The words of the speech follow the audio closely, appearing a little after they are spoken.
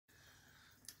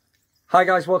Hi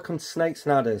guys, welcome to Snakes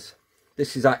and Adders.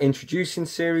 This is our introducing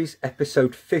series,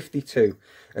 episode 52,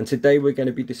 and today we're going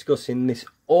to be discussing this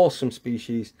awesome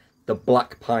species, the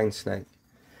black pine snake.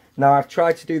 Now, I've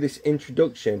tried to do this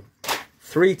introduction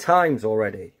 3 times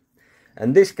already,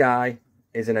 and this guy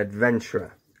is an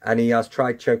adventurer, and he has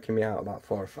tried choking me out about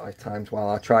 4 or 5 times while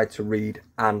I tried to read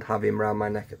and have him around my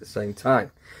neck at the same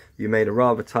time. You made a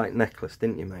rather tight necklace,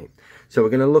 didn't you, mate? So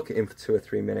we're going to look at him for 2 or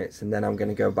 3 minutes, and then I'm going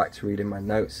to go back to reading my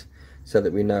notes, so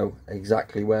that we know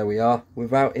exactly where we are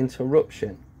without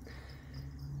interruption.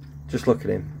 Just look at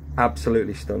him,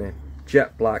 absolutely stunning.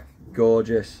 Jet black,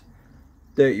 gorgeous,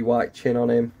 dirty white chin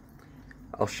on him.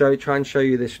 I'll try and show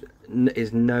you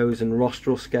his nose and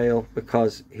rostral scale,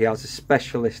 because he has a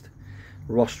specialist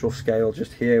rostral scale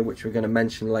just here, which we're going to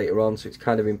mention later on, so it's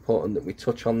kind of important that we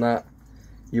touch on that.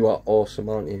 You are awesome,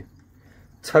 aren't you?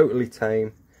 Totally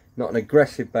tame, not an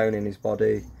aggressive bone in his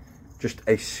body, just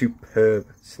a superb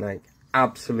snake.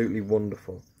 Absolutely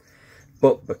wonderful.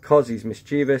 But because he's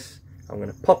mischievous, I'm going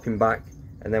to pop him back,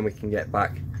 and then we can get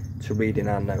back to reading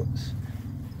our notes.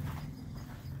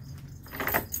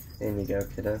 In you go,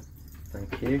 kiddo.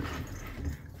 Thank you.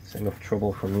 It's enough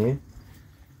trouble from you.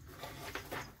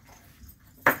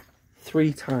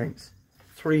 3 times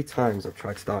I've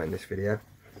tried starting this video.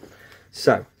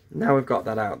 So now we've got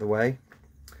that out of the way,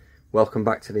 welcome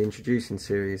back to the introducing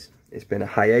series. It's been a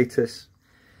hiatus.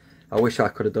 I wish I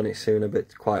could have done it sooner,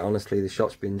 but quite honestly, the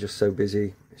shop's been just so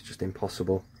busy, it's just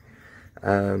impossible.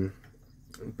 But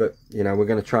you know, we're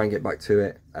going to try and get back to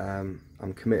it.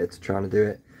 I'm committed to trying to do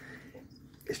it.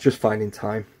 It's just finding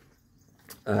time.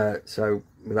 So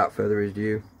without further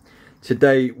ado,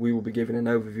 today we will be giving an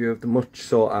overview of the much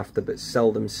sought after but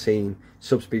seldom seen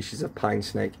subspecies of pine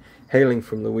snake hailing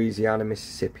from Louisiana,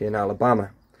 Mississippi and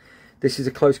Alabama. This is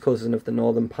a close cousin of the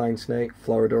northern pine snake,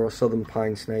 Florida or southern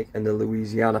pine snake, and the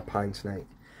Louisiana pine snake.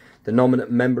 The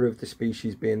dominant member of the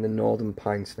species being the northern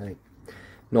pine snake.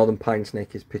 Northern pine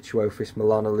snake is Pituophis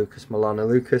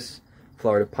melanoleucus.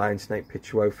 Florida pine snake,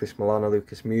 Pituophis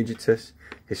melanoleucus mugitus.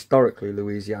 Historically,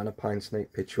 Louisiana pine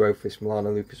snake, Pituophis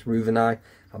melanoleucus ruveni.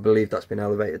 I believe that's been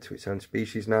elevated to its own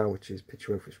species now, which is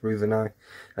Pituophis ruveni.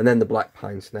 And then the black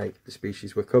pine snake, the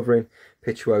species we're covering,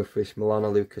 Pituophis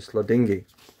melanoleucus lodingi.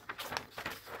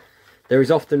 There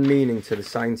is often meaning to the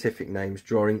scientific names,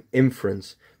 drawing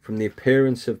inference from the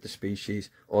appearance of the species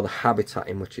or the habitat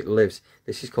in which it lives.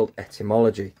 This is called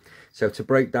etymology. So to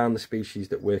break down the species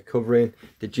that we're covering,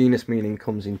 the genus meaning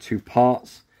comes in 2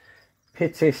 parts.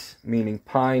 Pitis meaning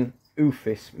pine,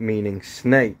 Ophis meaning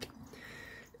snake.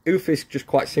 Ophis, just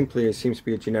quite simply, seems to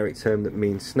be a generic term that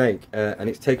means snake, and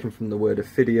it's taken from the word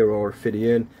ophidia or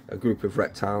ophidian, a group of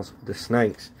reptiles, the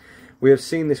snakes. We have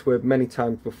seen this word many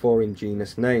times before in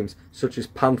genus names, such as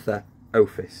Panther,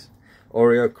 Ophis,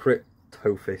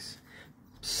 Oreocryptophis,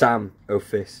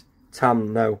 Sam-ophis,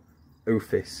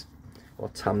 Tamno-ophis, or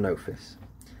Tamnophis,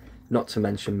 not to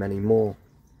mention many more.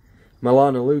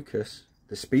 Melanoleucus,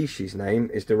 the species name,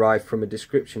 is derived from a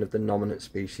description of the nominate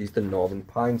species, the northern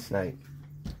pine snake,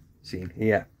 seen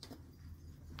here.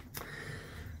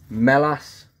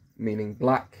 Melas, meaning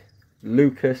black,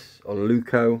 Lucus or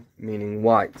Leuco, meaning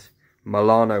white.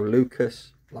 Melanoleucus,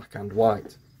 black and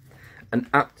white. An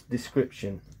apt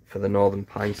description for the northern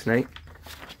pine snake.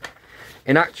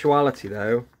 In actuality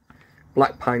though,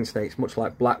 black pine snakes, much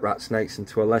like black rat snakes and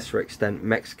to a lesser extent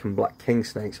Mexican black king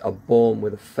snakes, are born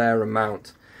with a fair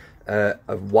amount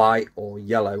of white or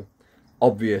yellow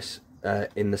obvious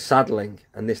in the saddling,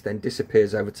 and this then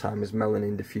disappears over time as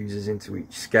melanin diffuses into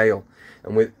each scale,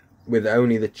 and with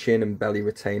only the chin and belly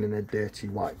retaining a dirty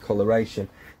white coloration.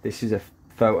 This is a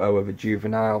photo of a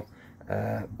juvenile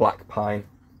black pine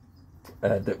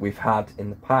that we've had in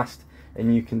the past,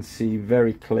 and you can see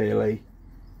very clearly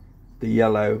the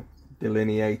yellow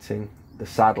delineating the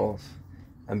saddles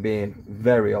and being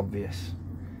very obvious,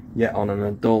 yet on an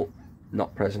adult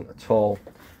not present at all.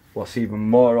 What's even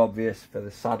more obvious for the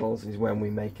saddles is when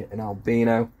we make it an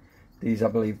albino. These, I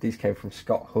believe these came from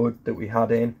Scott Hood that we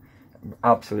had in.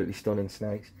 Absolutely stunning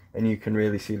snakes, and you can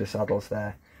really see the saddles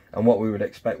there. And what we would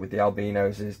expect with the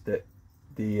albinos is that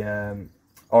the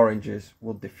oranges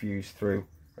will diffuse through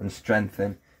and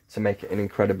strengthen to make it an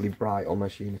incredibly bright,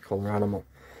 almost unicolor animal.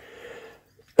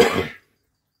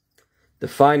 The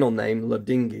final name,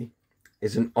 lodingi,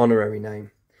 is an honorary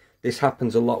name. This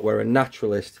happens a lot where a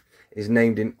naturalist is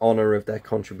named in honour of their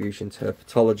contribution to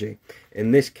herpetology.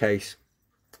 In this case,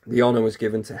 the honour was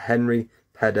given to Henry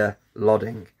Peder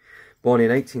Loding. Born in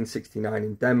 1869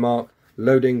 in Denmark,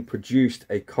 Loding produced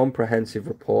a comprehensive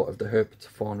report of the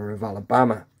herpetofauna of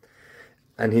Alabama,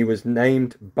 and he was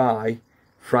named by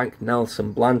Frank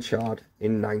Nelson Blanchard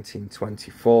in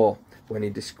 1924 when he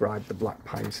described the black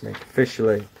pine snake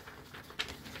officially.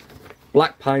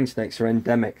 Black pine snakes are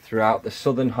endemic throughout the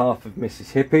southern half of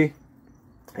Mississippi,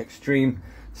 extreme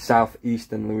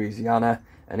southeastern Louisiana,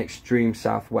 and extreme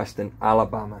southwestern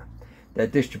Alabama. Their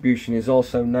distribution is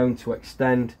also known to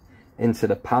extend into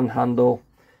the panhandle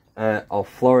of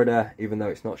Florida, even though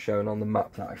it's not shown on the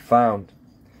map that I found.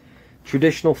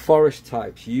 Traditional forest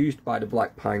types used by the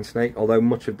black pine snake, although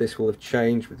much of this will have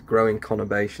changed with growing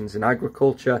conurbations in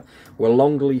agriculture, were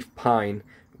longleaf pine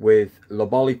with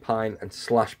loblolly pine and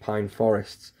slash pine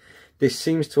forests. This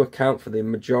seems to account for the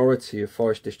majority of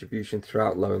forest distribution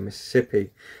throughout lower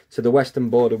Mississippi. To the western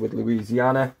border with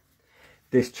Louisiana,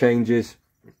 this changes...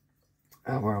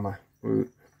 where am I?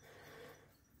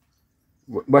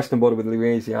 Western border with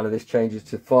Louisiana, this changes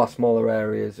to far smaller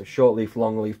areas of shortleaf,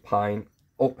 longleaf pine,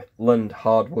 upland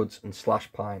hardwoods and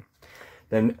slash pine.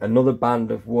 Then another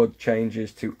band of wood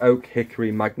changes to oak,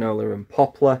 hickory, magnolia and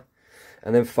poplar.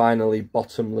 And then finally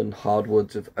bottomland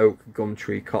hardwoods of oak, gum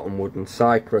tree, cottonwood and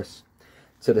cypress.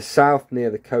 To the south, near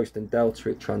the coast and delta,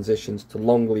 it transitions to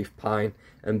longleaf pine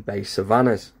and bay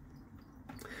savannas.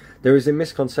 There is a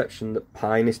misconception that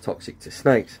pine is toxic to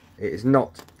snakes. It is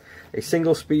not. A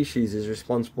single species is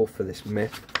responsible for this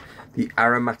myth, the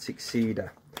aromatic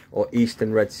cedar or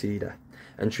eastern red cedar.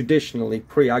 And traditionally,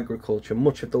 pre-agriculture,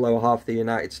 much of the lower half of the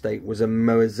United States was a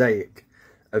mosaic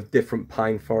of different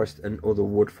pine forest and other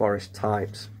wood forest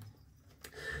types.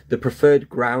 The preferred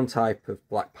ground type of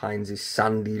black pines is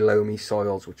sandy, loamy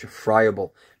soils, which are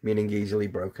friable, meaning easily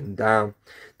broken down.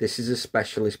 This is a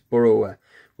specialist burrower,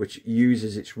 which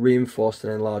uses its reinforced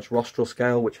and enlarged rostral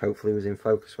scale, which hopefully was in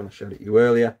focus when I showed it you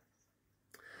earlier,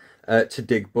 to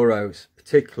dig burrows,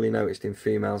 particularly noticed in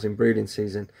females in breeding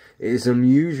season. It is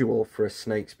unusual for a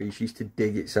snake species to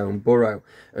dig its own burrow,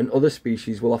 and other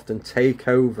species will often take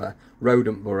over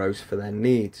rodent burrows for their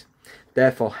needs.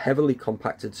 Therefore, heavily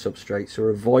compacted substrates are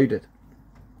avoided.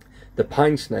 The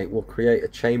pine snake will create a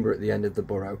chamber at the end of the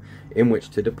burrow in which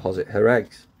to deposit her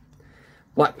eggs.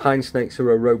 Black pine snakes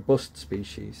are a robust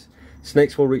species.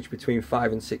 Snakes will reach between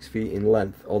 5 and 6 feet in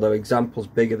length, although examples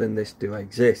bigger than this do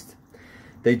exist.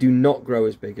 They do not grow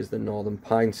as big as the northern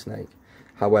pine snake,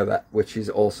 however, which is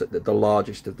also the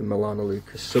largest of the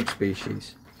melanoleucus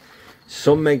subspecies.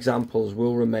 Some examples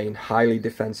will remain highly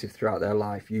defensive throughout their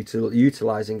life,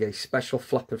 utilizing a special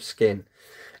flap of skin,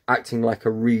 acting like a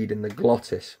reed in the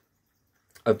glottis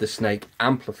of the snake,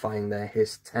 amplifying their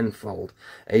hiss tenfold.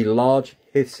 A large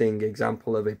hissing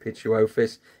example of a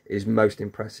Pituophis is most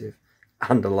impressive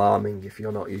and alarming if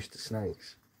you're not used to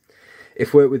snakes.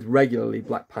 If worked with regularly,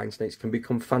 black pine snakes can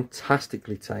become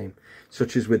fantastically tame,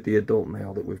 such as with the adult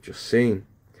male that we've just seen.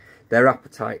 Their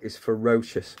appetite is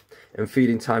ferocious, and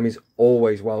feeding time is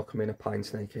always welcome in a pine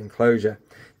snake enclosure.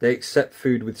 They accept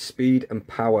food with speed and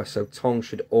power, so tongue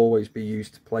should always be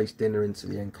used to place dinner into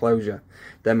the enclosure.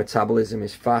 Their metabolism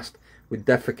is fast, with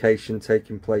defecation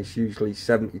taking place usually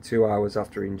 72 hours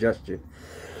after ingestion.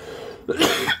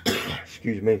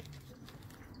 Excuse me.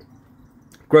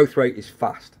 Growth rate is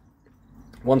fast.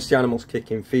 Once the animals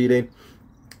kick in feeding,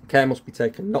 care must be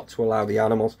taken not to allow the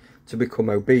animals to become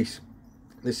obese.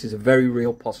 This is a very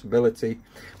real possibility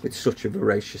with such a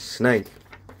voracious snake.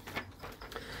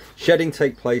 Shedding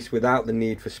takes place without the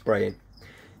need for spraying.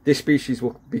 This species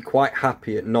will be quite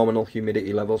happy at nominal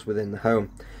humidity levels within the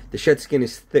home. The shed skin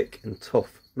is thick and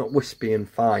tough, not wispy and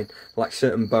fine, like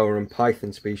certain boa and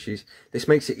python species. This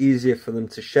makes it easier for them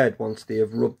to shed once they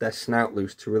have rubbed their snout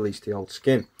loose to release the old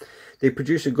skin. They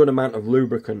produce a good amount of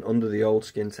lubricant under the old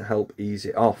skin to help ease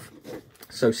it off,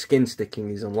 so skin sticking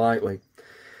is unlikely.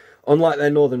 Unlike their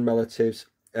northern relatives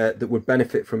that would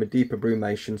benefit from a deeper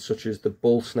brumation, such as the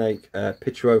bull snake,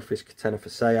 Pituophis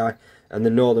catenophysae, and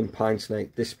the northern pine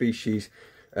snake, this species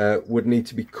would need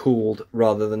to be cooled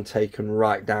rather than taken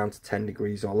right down to 10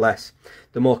 degrees or less.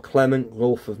 The more clement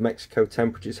Gulf of Mexico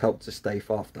temperatures help to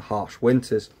stave off the harsh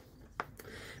winters.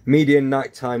 Median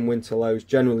nighttime winter lows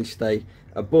generally stay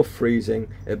above freezing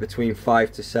at between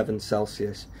 5 to 7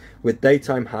 Celsius, with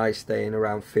daytime highs staying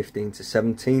around 15 to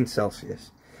 17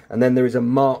 Celsius. And then there is a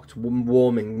marked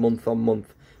warming month on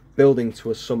month, building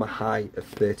to a summer high of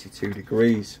 32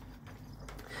 degrees.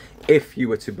 If you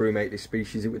were to brumate this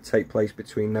species, it would take place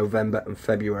between November and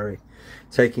February.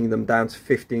 Taking them down to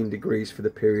 15 degrees for the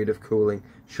period of cooling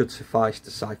should suffice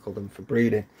to cycle them for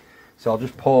breeding. So I'll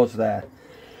just pause there.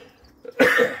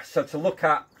 So to look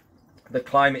at the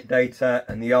climate data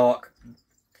and the arc,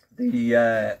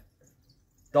 the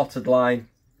dotted line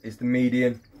is the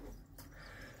median.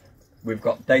 We've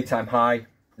got daytime high,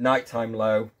 nighttime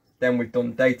low. Then we've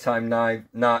done daytime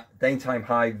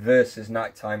high versus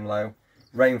nighttime low.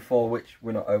 rainfall, which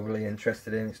we're not overly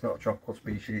interested in. It's not a tropical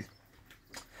species.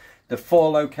 The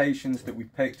 4 locations that we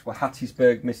picked were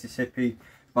Hattiesburg, Mississippi,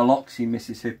 Biloxi,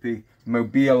 Mississippi,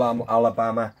 Mobile,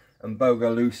 Alabama, and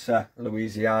Bogalusa,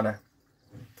 Louisiana.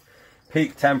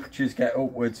 Peak temperatures get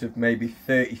upwards of maybe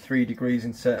 33 degrees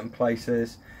in certain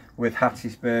places, with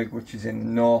Hattiesburg, which is in the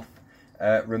north,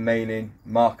 remaining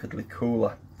markedly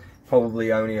cooler.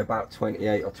 Probably only about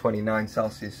 28 or 29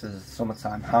 Celsius as a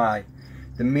summertime high.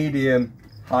 The medium,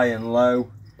 high and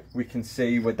low, we can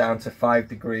see we're down to 5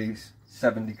 degrees,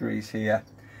 7 degrees here,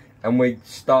 and we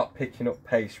start picking up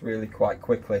pace really quite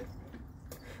quickly.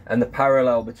 And the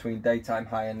parallel between daytime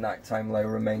high and nighttime low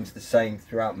remains the same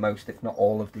throughout most, if not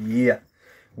all, of the year,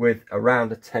 with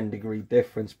around a 10-degree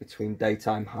difference between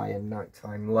daytime high and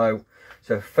nighttime low.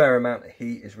 So a fair amount of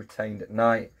heat is retained at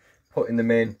night, putting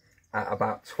them in at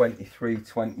about 23,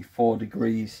 24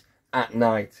 degrees at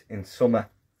night in summer.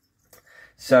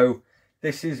 So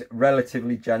this is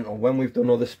relatively gentle. When we've done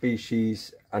other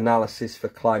species analysis for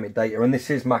climate data, and this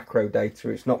is macro data,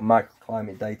 it's not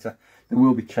microclimate data, there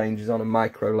will be changes on a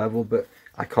micro level, but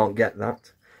I can't get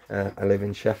that. I live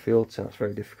in Sheffield, so that's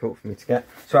very difficult for me to get.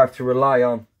 So I have to rely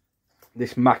on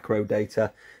this macro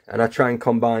data, and I try and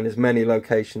combine as many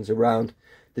locations around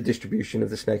the distribution of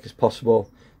the snake as possible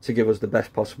to give us the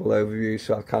best possible overview.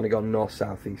 So I've kind of gone north,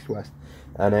 south, east, west,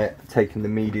 and taken the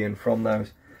median from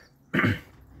those.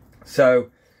 So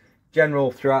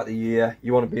general throughout the year,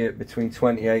 you want to be at between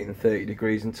 28 and 30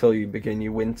 degrees until you begin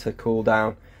your winter cool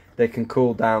down. They can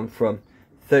cool down from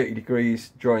 30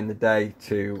 degrees during the day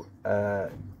to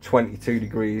 22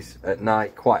 degrees at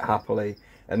night quite happily,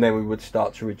 and then we would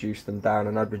start to reduce them down,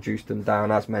 and I'd reduce them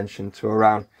down, as mentioned, to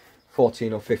around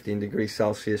 14 or 15 degrees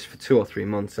Celsius for 2 or 3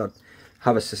 months. I'd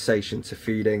have a cessation to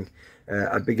feeding.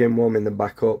 I'd begin warming them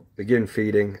back up, begin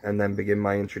feeding, and then begin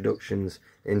my introductions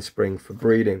in spring for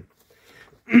breeding.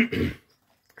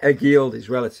 Egg yield is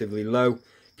relatively low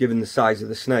given the size of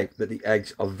the snake, but the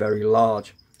eggs are very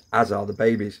large, as are the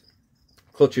babies.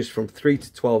 Clutches from 3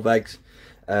 to 12 eggs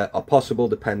are possible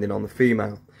depending on the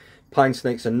female. Pine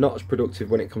snakes are not as productive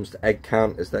when it comes to egg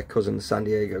count as their cousin the San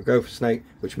Diego gopher snake,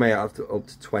 which may have up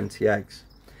to 20 eggs.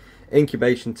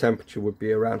 Incubation temperature would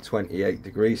be around 28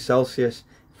 degrees Celsius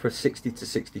for 60 to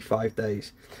 65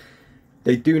 days.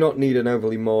 They do not need an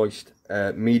overly moist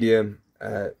medium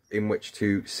in which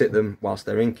to sit them whilst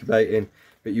they're incubating,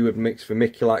 but you would mix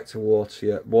vermiculite to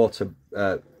water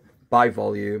by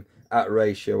volume at a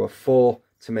ratio of 4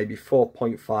 to maybe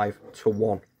 4.5 to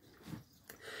 1.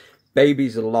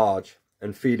 Babies are large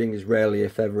and feeding is rarely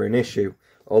if ever an issue,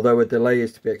 although a delay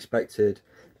is to be expected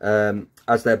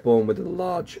as they're born with a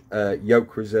large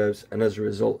yolk reserves, and as a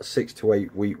result a 6 to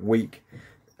 8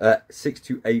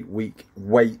 week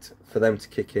wait for them to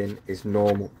kick in is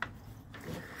normal.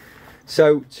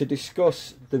 So to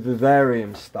discuss the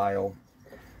vivarium style,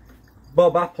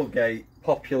 Bob Applegate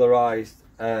popularised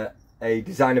a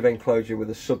design of enclosure with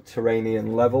a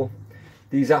subterranean level.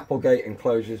 These Applegate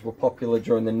enclosures were popular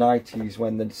during the 90s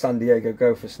when the San Diego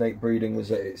gopher snake breeding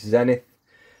was at its zenith.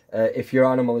 If your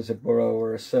animal is a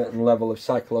burrower, a certain level of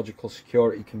psychological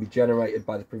security can be generated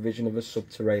by the provision of a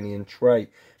subterranean tray,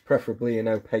 preferably in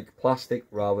opaque plastic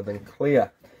rather than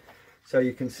clear. So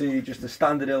you can see just a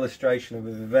standard illustration of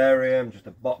a vivarium, just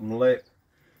a bottom lip,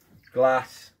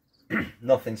 glass,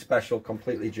 nothing special,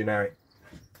 completely generic.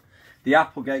 The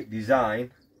Applegate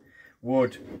design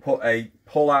would put a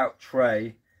pull-out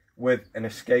tray with an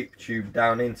escape tube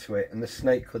down into it, and the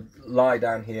snake could lie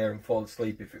down here and fall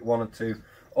asleep if it wanted to,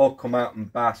 or come out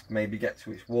and bask, maybe get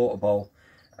to its water bowl.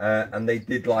 And they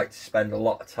did like to spend a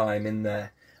lot of time in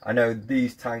there. I know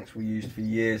these tanks were used for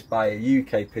years by a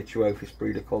UK Pituophis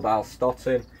breeder called Al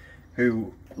Stotton,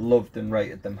 who loved and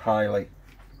rated them highly.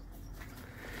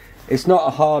 It's not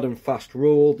a hard and fast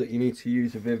rule that you need to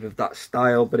use a viv of that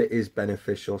style, but it is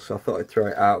beneficial, so I thought I'd throw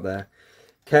it out there.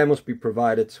 Care must be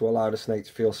provided to allow the snake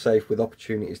to feel safe with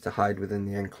opportunities to hide within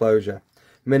the enclosure.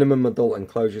 Minimum adult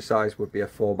enclosure size would be a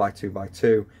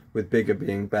 4x2x2, with bigger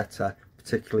being better,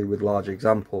 particularly with large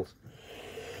examples.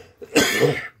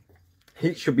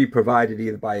 Heat should be provided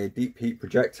either by a deep heat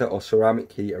projector or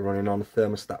ceramic heater running on a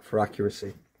thermostat for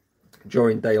accuracy.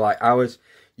 During daylight hours,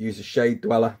 use a shade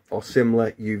dweller or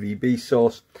similar UVB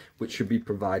source, which should be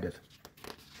provided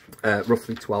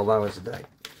roughly 12 hours a day.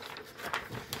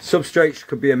 Substrates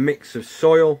could be a mix of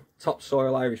soil,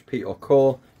 topsoil, Irish peat or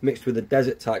coir, mixed with a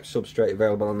desert type substrate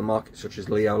available on the market such as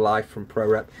Leo Life from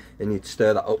ProRep, and you'd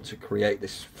stir that up to create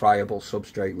this friable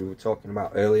substrate we were talking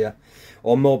about earlier.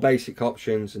 Or more basic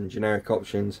options and generic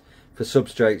options for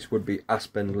substrates would be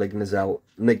Aspen, Lignocell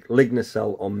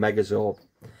or Megazorb.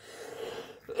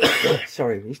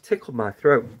 Sorry, he's tickled my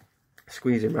throat.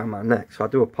 squeezing around my neck, so I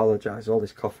do apologise, all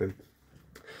this coughing.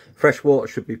 Fresh water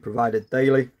should be provided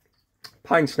daily.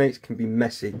 Pine snakes can be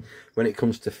messy when it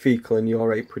comes to fecal and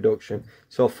urate production,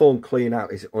 so a full clean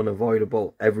out is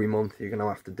unavoidable. Every month you're going to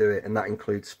have to do it, and that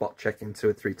includes spot checking 2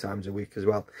 or 3 times a week as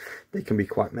well. They can be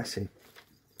quite messy.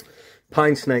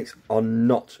 Pine snakes are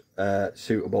not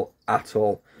suitable at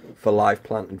all for live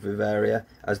plant and vivaria,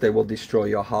 as they will destroy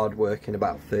your hard work in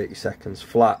about 30 seconds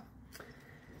flat.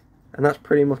 And that's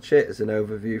pretty much it as an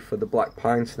overview for the black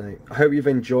pine snake. I hope you've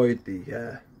enjoyed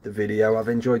the video. I've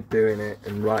enjoyed doing it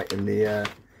and writing the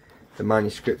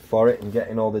manuscript for it and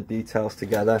getting all the details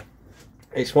together.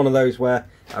 It's one of those where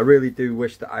I really do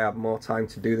wish that I had more time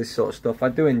to do this sort of stuff. I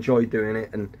do enjoy doing it,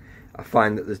 and I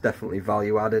find that there's definitely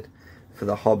value added for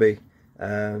the hobby.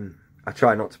 I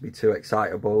try not to be too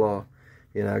excitable or,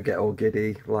 you know, get all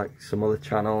giddy like some other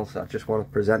channels. I just want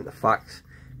to present the facts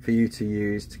for you to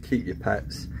use to keep your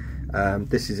pets.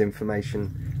 This is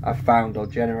information I've found or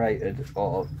generated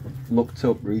or looked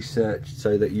up, researched,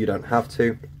 so that you don't have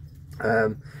to.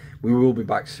 We will be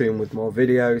back soon with more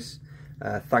videos.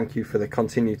 Thank you for the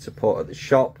continued support at the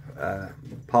shop.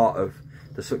 Part of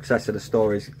the success of the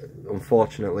stories,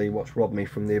 unfortunately, what's robbed me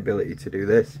from the ability to do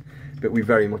this, but we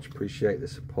very much appreciate the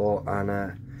support,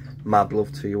 and mad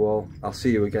love to you all. I'll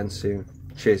see you again soon.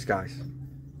 Cheers, guys.